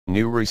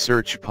New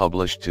research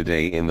published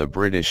today in the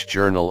British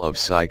Journal of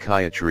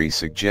Psychiatry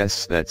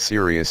suggests that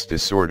serious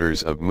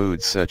disorders of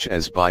mood such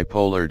as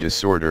bipolar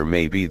disorder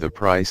may be the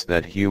price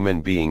that human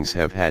beings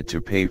have had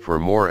to pay for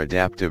more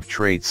adaptive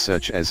traits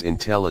such as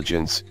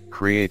intelligence,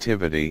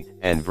 creativity,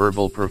 and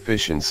verbal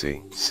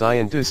proficiency.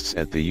 Scientists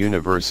at the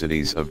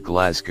Universities of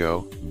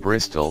Glasgow,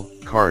 Bristol,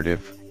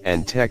 Cardiff,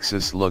 and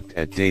Texas looked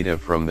at data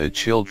from the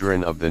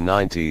children of the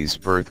 90s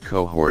birth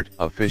cohort,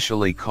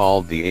 officially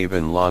called the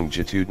Avon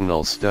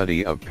Longitudinal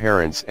Study of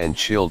Parents and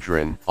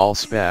Children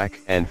 (ALSPAC),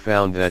 and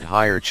found that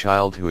higher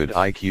childhood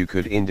IQ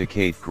could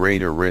indicate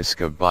greater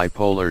risk of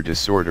bipolar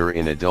disorder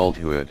in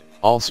adulthood.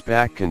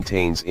 ALSPAC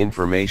contains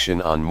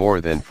information on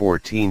more than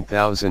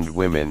 14,000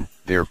 women,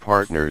 their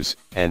partners,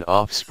 and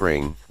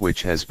offspring,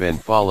 which has been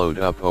followed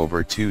up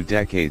over 2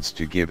 decades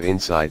to give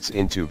insights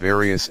into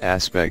various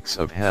aspects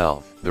of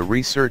health. The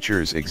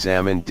researchers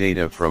examined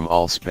data from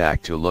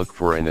ALSPAC to look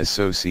for an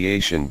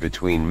association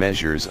between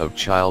measures of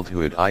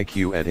childhood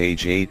IQ at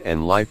age 8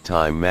 and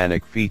lifetime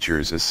manic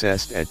features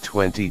assessed at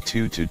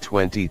 22 to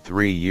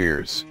 23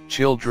 years.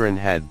 Children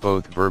had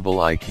both verbal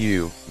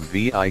IQ,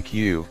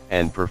 VIQ,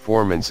 and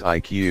performance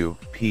IQ,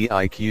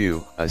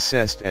 PIQ,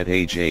 assessed at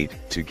age 8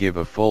 to give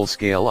a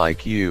full-scale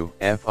IQ,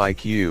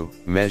 FIQ,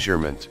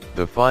 measurement.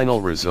 The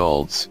final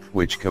results,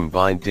 which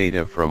combined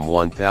data from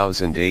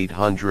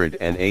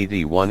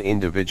 1,881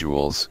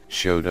 individuals,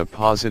 showed a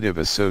positive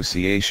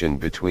association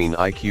between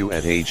IQ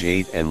at age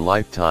 8 and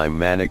lifetime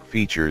manic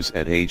features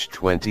at age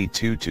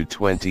 22 to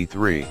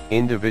 23.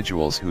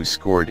 Individuals who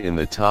scored in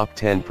the top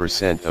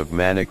 10% of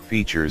manic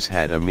features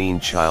had a mean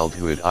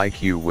childhood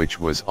IQ which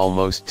was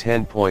almost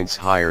 10 points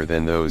higher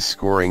than those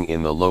scoring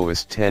in the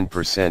lowest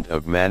 10%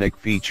 of manic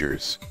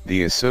features.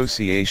 The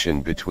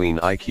association between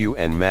IQ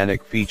and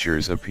manic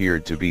features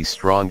appeared to be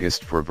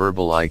strongest for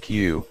verbal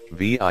IQ,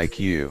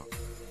 VIQ.